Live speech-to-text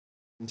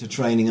into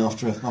training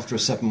after a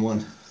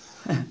 7-1?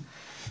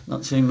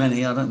 Not too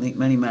many. I don't think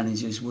many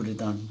managers would have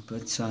done,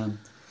 but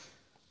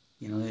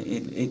you know,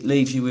 it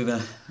leaves you with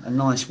a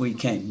nice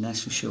weekend,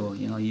 that's for sure.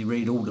 You know, you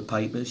read all the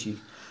papers, you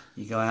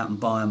go out and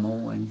buy them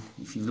all, and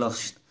if you've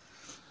lost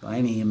by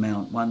any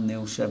amount, 1-0,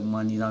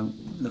 7-1, you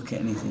don't look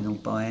at anything or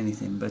buy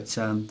anything. But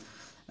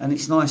and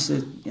it's nice to,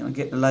 you know,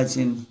 get the lads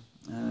in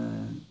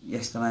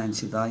yesterday and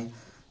today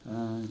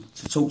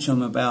to talk to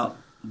them about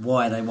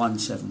why they won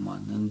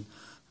 7-1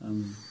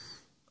 and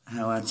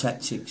how our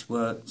tactics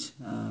worked,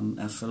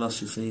 our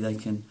philosophy.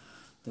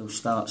 They'll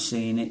start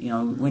seeing it. You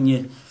know, when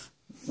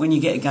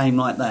you get a game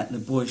like that, the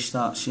boys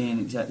start seeing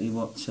exactly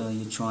what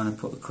you're trying to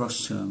put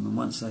across to them, and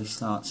once they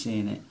start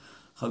seeing it,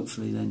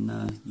 hopefully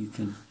then you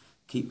can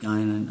keep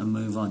going and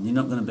move on.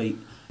 You're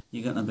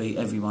going to beat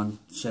everyone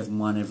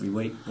 7-1 every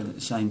week, but at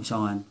the same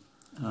time,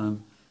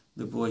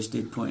 the boys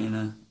did put in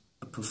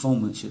a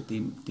performance that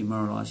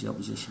demoralised the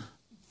opposition.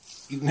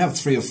 You can have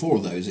 3 or 4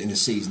 of those in a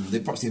season.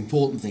 Perhaps the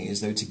important thing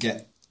is, though, to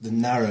get the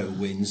narrow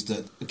wins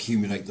that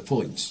accumulate the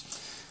points.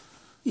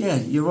 Yeah,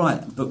 you're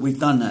right, but we've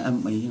done that,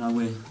 haven't we? You know,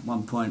 we're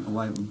 1 point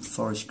away from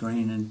Forest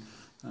Green, and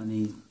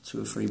only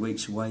 2 or 3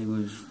 weeks away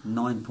was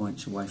 9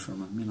 points away from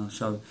them. You know,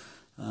 so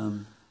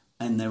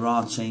and there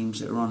are teams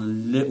that are on a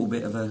little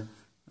bit of a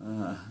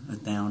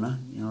downer.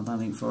 You know, I don't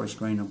think Forest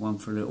Green have won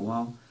for a little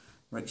while.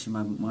 Wrexham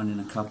haven't won in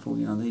a couple.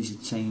 You know, these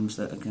are teams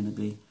that are going to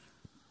be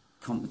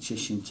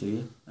competition to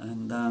you,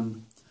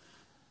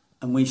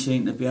 and we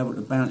seem to be able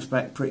to bounce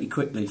back pretty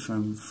quickly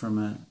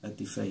from a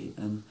defeat.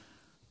 And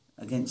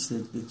against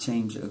the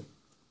teams that are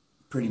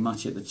pretty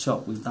much at the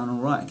top, we've done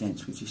all right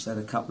against. We've just had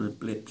a couple of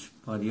blips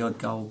by the odd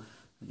goal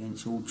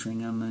against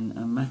Altrincham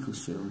and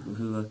Macclesfield,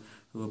 who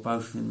are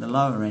both in the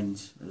lower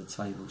ends of the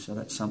table. So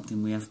that's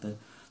something we have to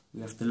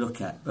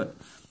look at. But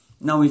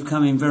no, we've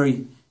come in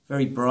very,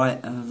 very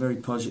bright, very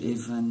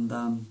positive,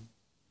 and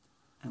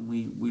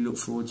we look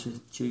forward to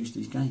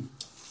Tuesday's game.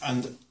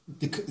 And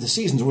the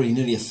season's already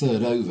nearly a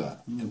third over.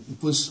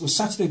 Was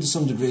Saturday to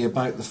some degree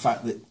about the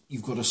fact that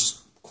you've got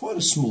quite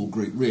a small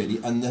group, really,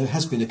 and there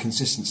has been a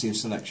consistency of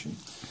selection?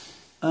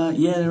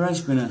 Yeah, there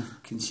has been a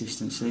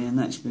consistency, and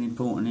that's been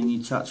important. And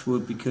you touch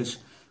wood, because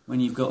when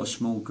you've got a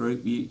small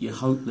group, you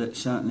hope that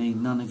certainly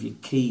none of your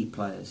key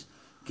players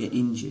get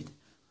injured.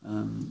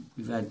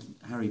 We've had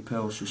Harry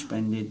Pearl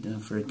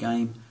suspended for a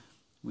game.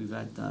 We've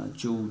had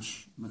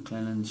George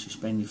McClellan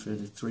suspended for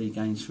the 3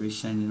 games for his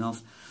sending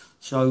off.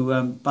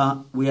 So,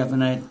 but we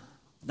haven't had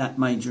that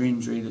major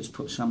injury that's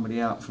put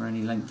somebody out for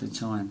any length of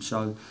time.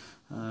 So,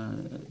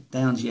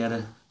 Downsy had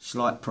a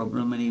slight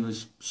problem, and he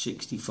was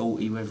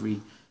 60-40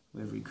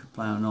 whether he could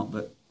play or not.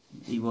 But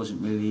he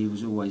wasn't really. He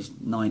was always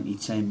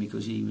 90-10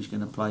 because he was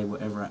going to play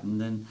whatever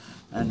happened.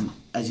 And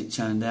as it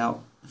turned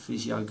out, the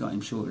physio got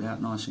him sorted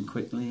out nice and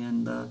quickly.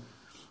 And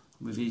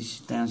with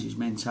Downsy's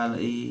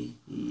mentality,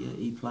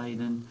 he played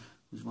and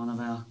was one of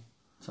our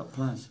top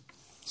players.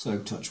 So,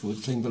 touch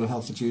wood, clean bill of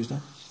health for Tuesday?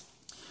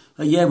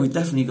 Yeah, we've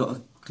definitely got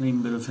a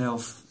clean bill of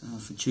health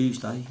for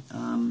Tuesday,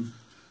 and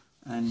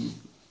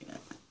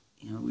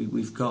you know,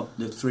 we've got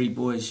the 3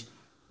 boys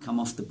come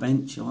off the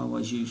bench. I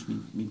always use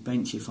my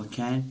bench if I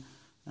can,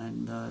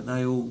 and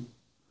they all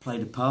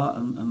played a part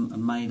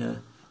and made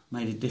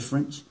a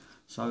difference.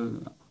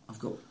 So I've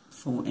got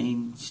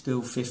 14,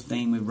 still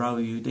 15 with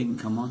Rowie who didn't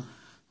come on,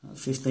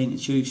 15 to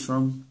choose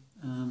from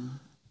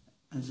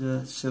as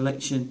a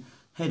selection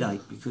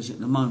headache, because at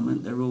the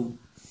moment they're all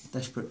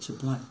desperate to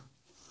play.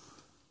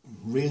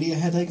 Really a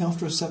headache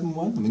after a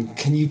 7-1? I mean,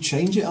 can you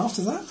change it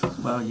after that?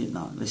 Well, you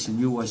know, listen,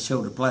 you always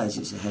tell the players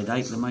it's a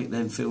headache to make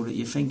them feel that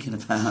you're thinking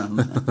about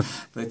them.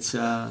 But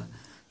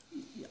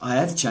I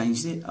have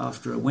changed it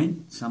after a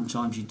win.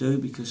 Sometimes you do,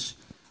 because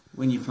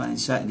when you're playing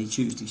Saturday,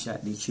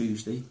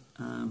 Tuesday,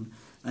 and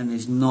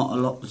there's not a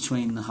lot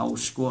between the whole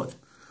squad,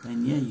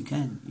 then yeah, you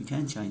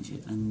can change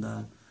it. And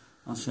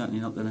I'm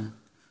certainly not going to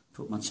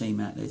put my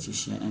team out there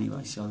just yet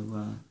anyway. So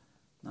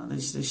no,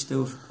 there's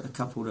still a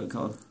couple that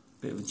got a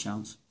bit of a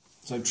chance.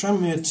 So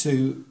Tranmere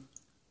to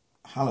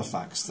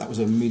Halifax, that was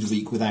a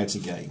midweek without a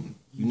game.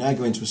 You now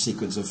go into a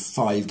sequence of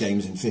 5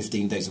 games in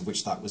 15 days, of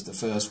which that was the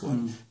first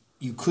one.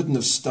 You couldn't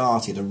have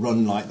started a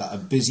run like that, a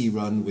busy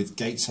run with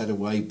Gateshead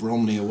away,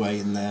 Bromley away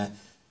in there,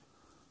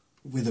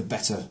 with a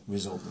better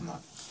result than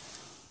that.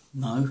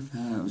 No,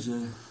 it was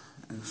a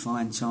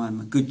fine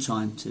time, a good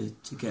time to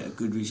get a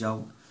good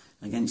result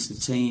against the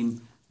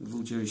team, with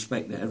all due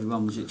respect, that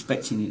everyone was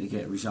expecting you to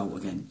get a result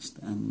against,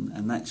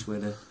 and that's where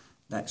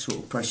that sort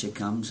of pressure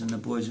comes, and the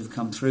boys have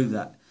come through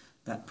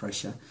that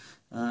pressure.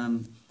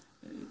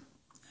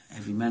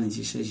 Every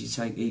manager says you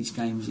take each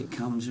game as it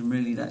comes, and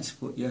really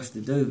that's what you have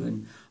to do.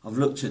 And I've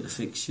looked at the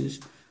fixtures,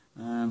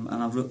 and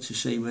I've looked to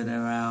see whether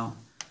our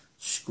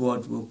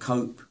squad will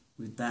cope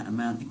with that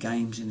amount of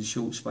games in a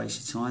short space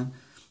of time.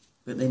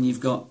 But then you've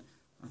got,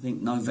 I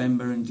think,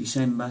 November and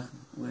December,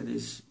 where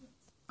there's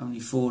only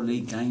 4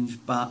 league games,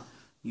 but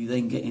you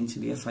then get into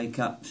the FA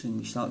Cups and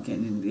you start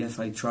getting into the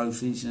FA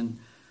trophies, and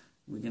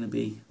we're going to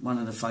be one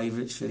of the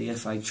favourites for the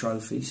FA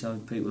Trophy, so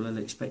people will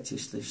expect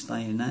us to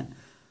stay in that.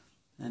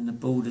 and the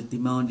board have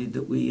demanded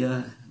that we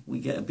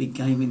get a big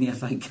game in the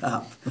FA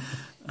Cup.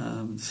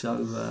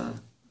 So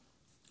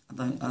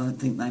I don't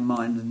think they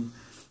mind,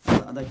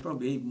 and they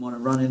probably even want to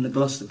run in the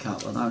Gloucester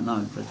Cup. I don't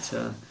know,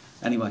 but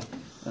anyway,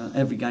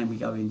 every game we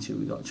go into,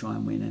 we've got to try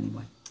and win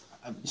anyway.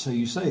 So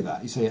you say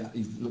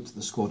you've looked at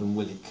the squad and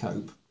will it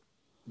cope?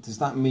 Does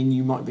that mean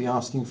you might be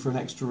asking for an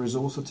extra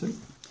resource or two?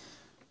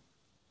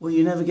 Well,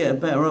 you never get a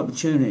better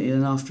opportunity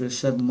than after a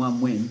 7-1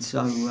 win.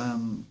 So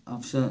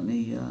I've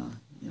certainly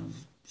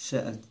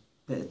set a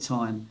bit of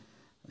time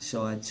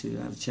aside to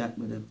have a chat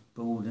with the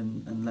board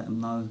and let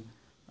them know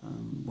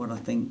what I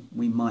think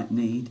we might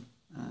need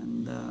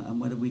and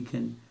whether we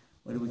can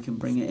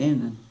bring it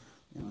in.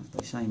 And if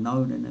they say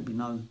no, then there'll be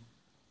no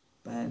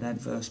bad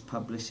adverse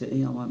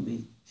publicity. I won't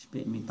be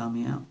spitting my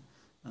dummy out.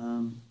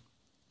 And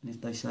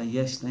if they say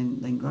yes,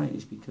 then great.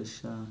 It's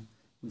because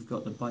we've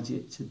got the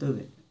budget to do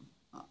it.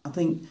 I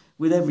think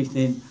with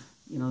everything,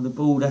 the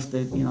board have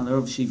to, they're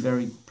obviously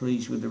very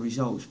pleased with the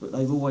results, but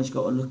they've always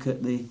got to look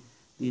at the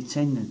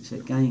attendance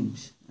at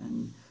games,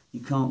 and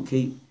you can't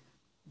keep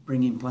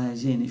bringing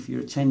players in if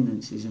your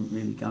attendance isn't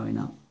really going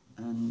up.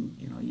 And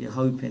you're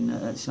hoping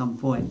that at some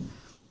point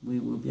we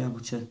will be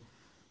able to,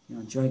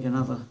 drag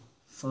another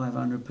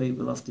 500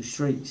 people off the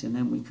streets, and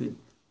then we could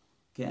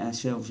get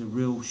ourselves a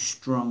real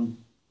strong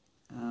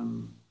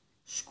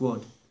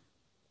squad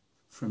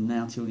from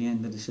now till the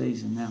end of the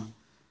season. Now,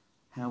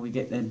 how we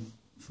get them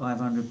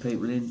 500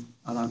 people in,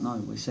 I don't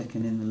know. We're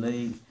second in the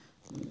league.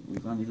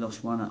 We've only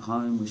lost one at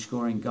home. We're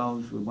scoring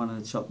goals. We're one of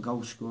the top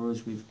goal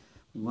scorers. We're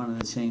one of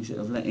the teams that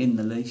have let in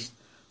the least.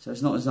 So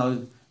it's not as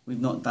though we've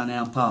not done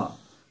our part.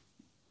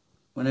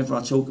 Whenever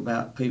I talk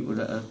about people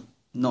that are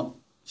not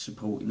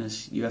supporting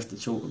us, you have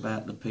to talk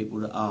about the people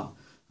that are.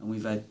 And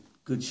we've had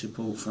good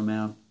support from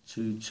our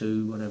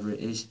 2 whatever it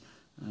is,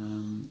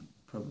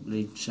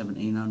 probably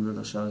 1,700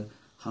 or so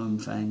home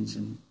fans,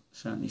 and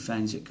certainly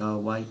fans that go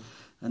away.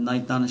 And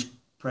they've done us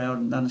proud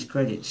and done us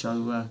credit.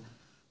 So,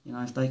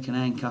 if they can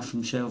handcuff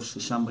themselves to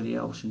somebody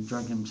else and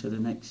drag them to the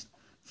next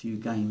few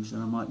games,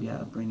 then I might be able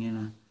to bring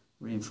in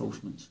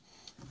reinforcements.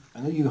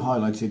 I know you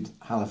highlighted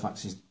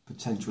Halifax's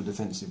potential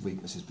defensive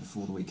weaknesses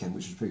before the weekend,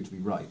 which has proved to be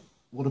right.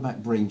 What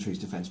about Braintree's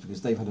defence?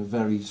 Because they've had a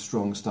very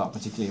strong start,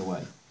 particularly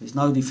away. There's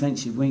no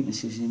defensive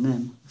weaknesses in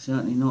them,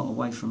 certainly not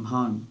away from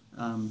home.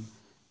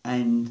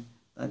 And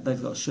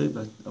they've got a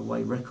super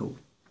away record.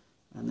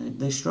 And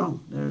they're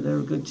strong. They're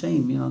a good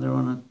team. They're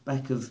on the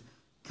back of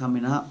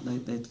coming up.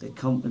 They're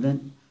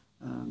confident.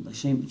 They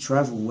seem to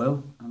travel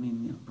well. I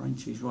mean,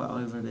 Braintree's right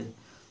over the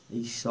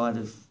east side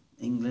of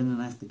England, and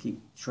they have to keep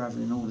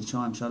travelling all the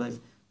time. So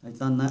they've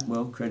done that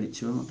well. Credit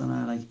to them. I don't know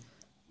how they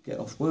get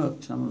off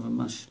work. Some of them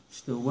must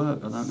still work.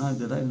 I don't know.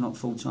 They're not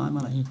full time,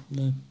 are they?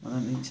 No. I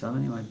don't think so.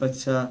 Anyway, but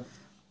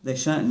they're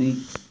certainly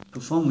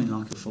performing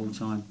like a full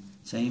time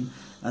team,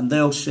 and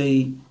they'll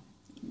see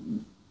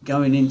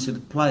going into the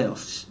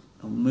playoffs,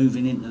 or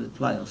moving into the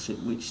playoffs,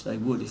 which they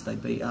would if they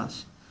beat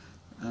us,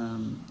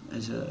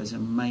 as a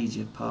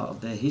major part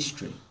of their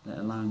history, let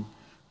alone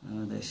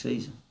their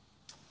season.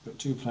 But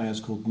 2 players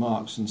called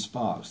Marks and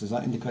Sparks, does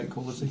that indicate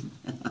quality?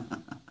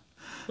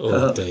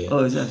 Oh dear.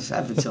 That's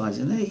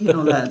advertising there. You're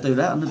not allowed to do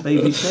that on the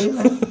BBC.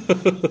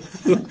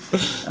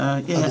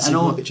 Yeah, and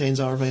supermarket chains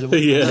are available.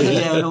 Yeah,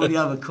 and all the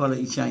other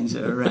quality chains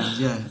that are around.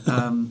 Yeah,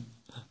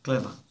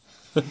 clever.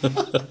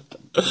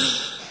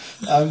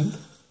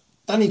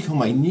 Danny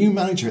Conway, new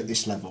manager at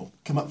this level,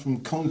 come up from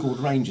Concord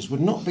Rangers,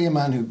 would not be a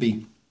man who'd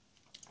be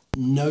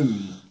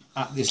known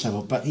at this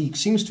level, but he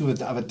seems to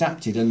have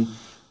adapted and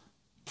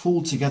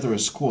pulled together a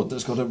squad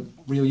that's got a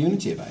real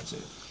unity about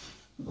it.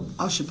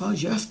 I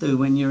suppose you have to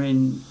when you're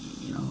in.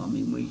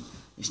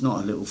 It's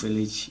not a little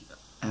village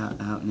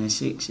out in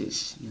Essex.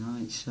 It's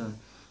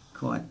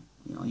quite.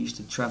 I used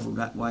to travel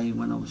that way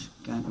when I was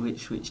going to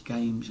Ipswich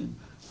games, and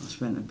I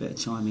spent a bit of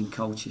time in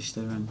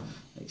Colchester and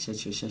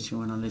etc.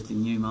 when I lived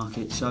in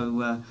Newmarket.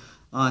 So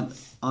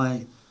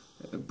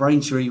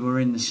Braintree were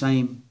in the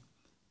same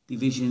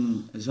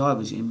division as I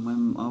was in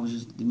when I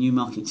was the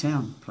Newmarket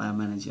Town player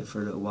manager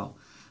for a little while,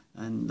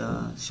 and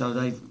so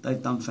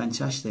they've done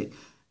fantastic.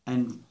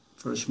 And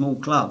for a small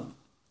club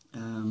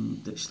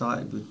that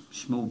started with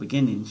small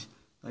beginnings,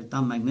 they've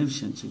done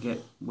magnificent to get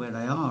where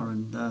they are,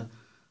 and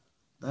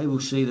they will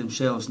see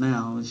themselves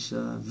now as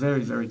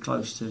very, very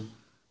close to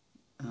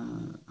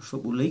a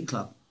Football League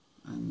club,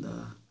 and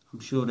I'm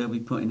sure they'll be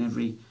putting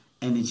every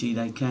energy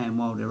they can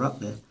while they're up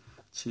there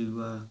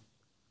to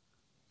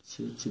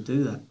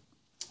do that.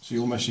 So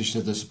your message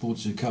to the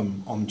supporters who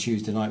come on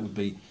Tuesday night would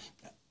be,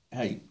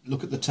 hey,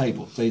 look at the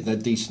table, they're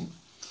decent.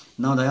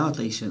 No, they are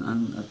decent,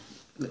 and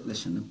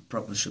listen, the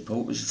proper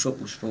supporters, the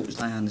football supporters,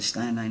 they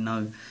understand, they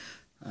know,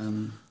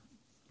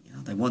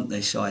 they want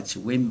their side to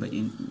win, but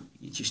you're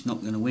just not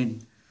going to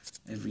win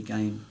every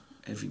game,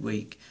 every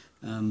week.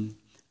 And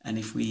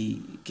if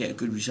we get a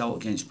good result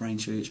against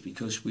Braintree, it's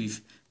because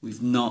we've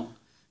not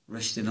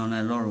rested on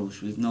our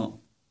laurels. We've not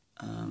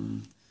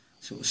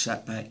sort of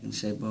sat back and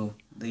said, well,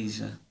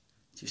 these are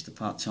just a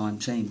part-time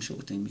team sort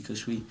of thing,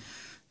 because we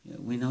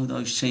know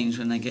those teams,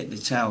 when they get their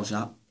tails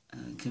up,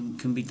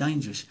 can be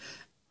dangerous.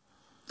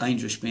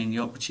 dangerous being the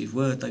operative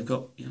word. They've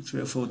got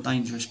 3 or 4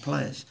 dangerous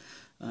players.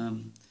 Now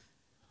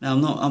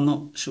I'm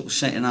not sort of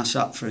setting us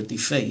up for a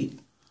defeat.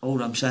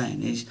 All I'm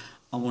saying is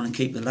I want to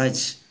keep the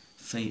lads'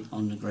 feet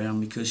on the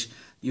ground, because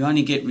you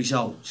only get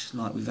results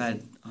like we've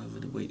had over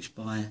the weeks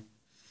by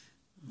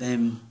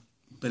them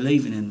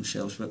believing in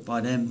themselves, but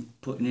by them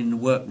putting in the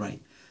work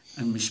rate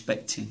and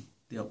respecting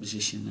the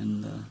opposition,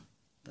 and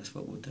that's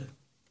what we'll do.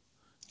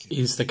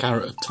 Is the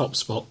carrot of top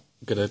spot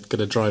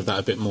gonna drive that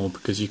a bit more,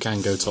 because you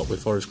can go top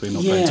with Forest Green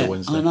not playing till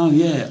Wednesday? I know.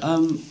 Yeah,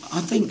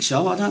 I think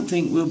so. I don't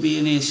think we'll be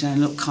in here saying,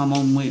 "Look, come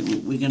on,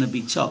 we're going to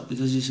be top,"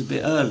 because it's a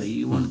bit early.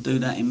 You want to do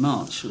that in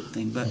March, sort of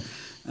thing, but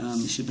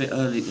it's a bit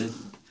early to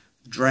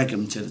drag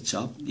them to the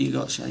top. You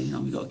got to say,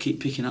 we've got to keep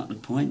picking up the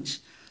points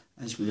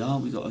as we are.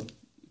 We've got to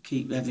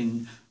keep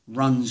having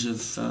runs of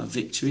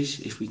victories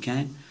if we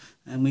can.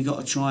 And we've got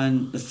to try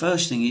and... The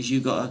first thing is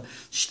you've got to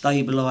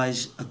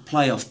stabilise a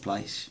playoff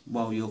place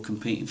while you're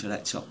competing for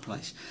that top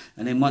place.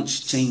 And then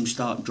once teams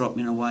start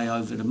dropping away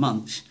over the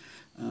months,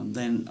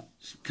 then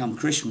come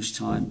Christmas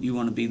time, you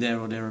want to be there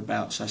or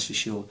thereabouts, that's for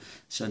sure,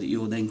 so that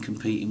you're then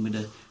competing with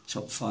the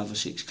top 5 or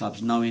 6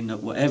 clubs, knowing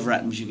that whatever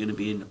happens, you're going to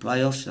be in the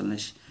playoffs,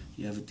 unless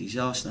you have a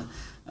disaster.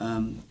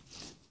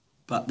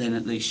 But then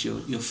at least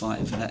you're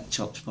fighting for that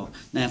top spot.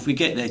 Now, if we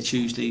get there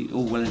Tuesday,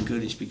 all well and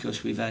good, it's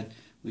because we've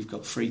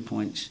got 3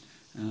 points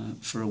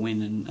for a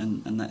win,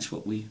 and that's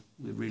what we're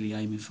really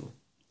aiming for.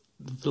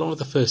 A lot of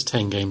the first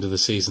 10 games of the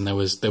season, there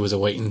was a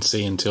wait and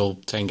see until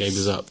 10 games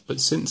is up. But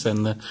since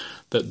then,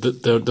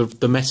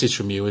 the message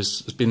from you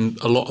has been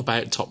a lot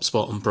about top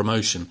spot and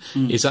promotion.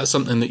 Is that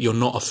something that you're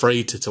not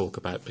afraid to talk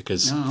about?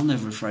 Because no, I'm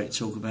never afraid to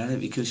talk about it,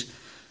 because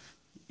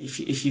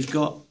if you've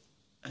got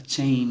a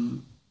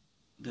team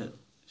that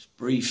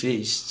brief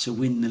is to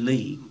win the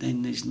league,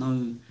 then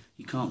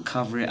you can't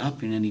cover it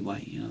up in any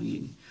way.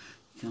 You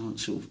can't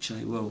sort of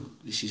say, well,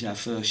 this is our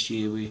first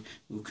year,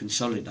 we'll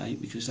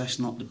consolidate, because that's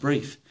not the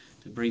brief.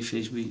 The brief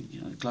is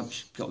the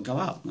club's got to go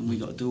up, and we've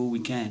got to do all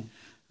we can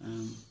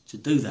to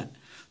do that.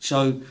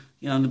 So,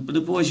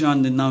 the boys are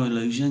under no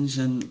illusions,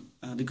 and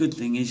the good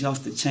thing is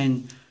after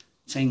 10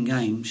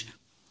 games,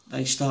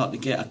 they start to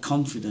get a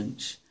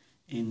confidence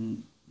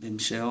in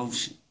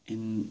themselves,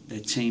 in their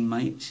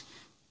teammates,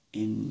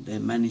 in their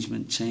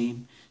management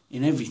team,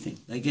 in everything.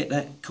 They get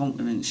that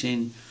confidence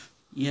in,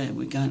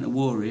 we're going to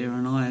war here,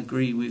 and I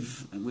agree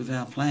with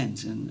our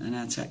plans and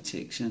our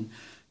tactics. And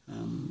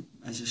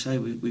as I say,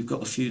 we've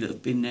got a few that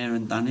have been there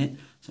and done it,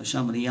 so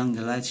some of the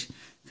younger lads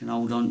can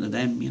hold on to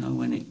them,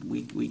 when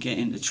we get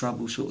into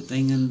trouble, sort of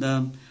thing.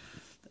 And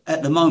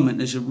at the moment,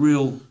 there's a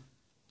real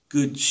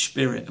good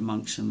spirit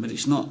amongst them, but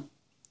it's not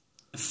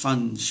a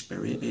fun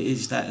spirit. It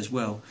is that as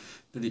well,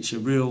 but it's a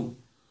real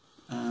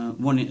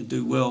wanting to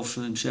do well for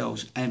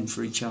themselves and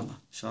for each other.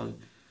 So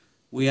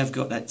we have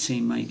got that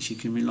teammates you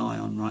can rely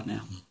on right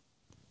now.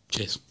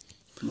 Cheers.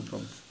 No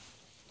problem.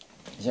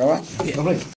 Is that all right? Yeah. Lovely.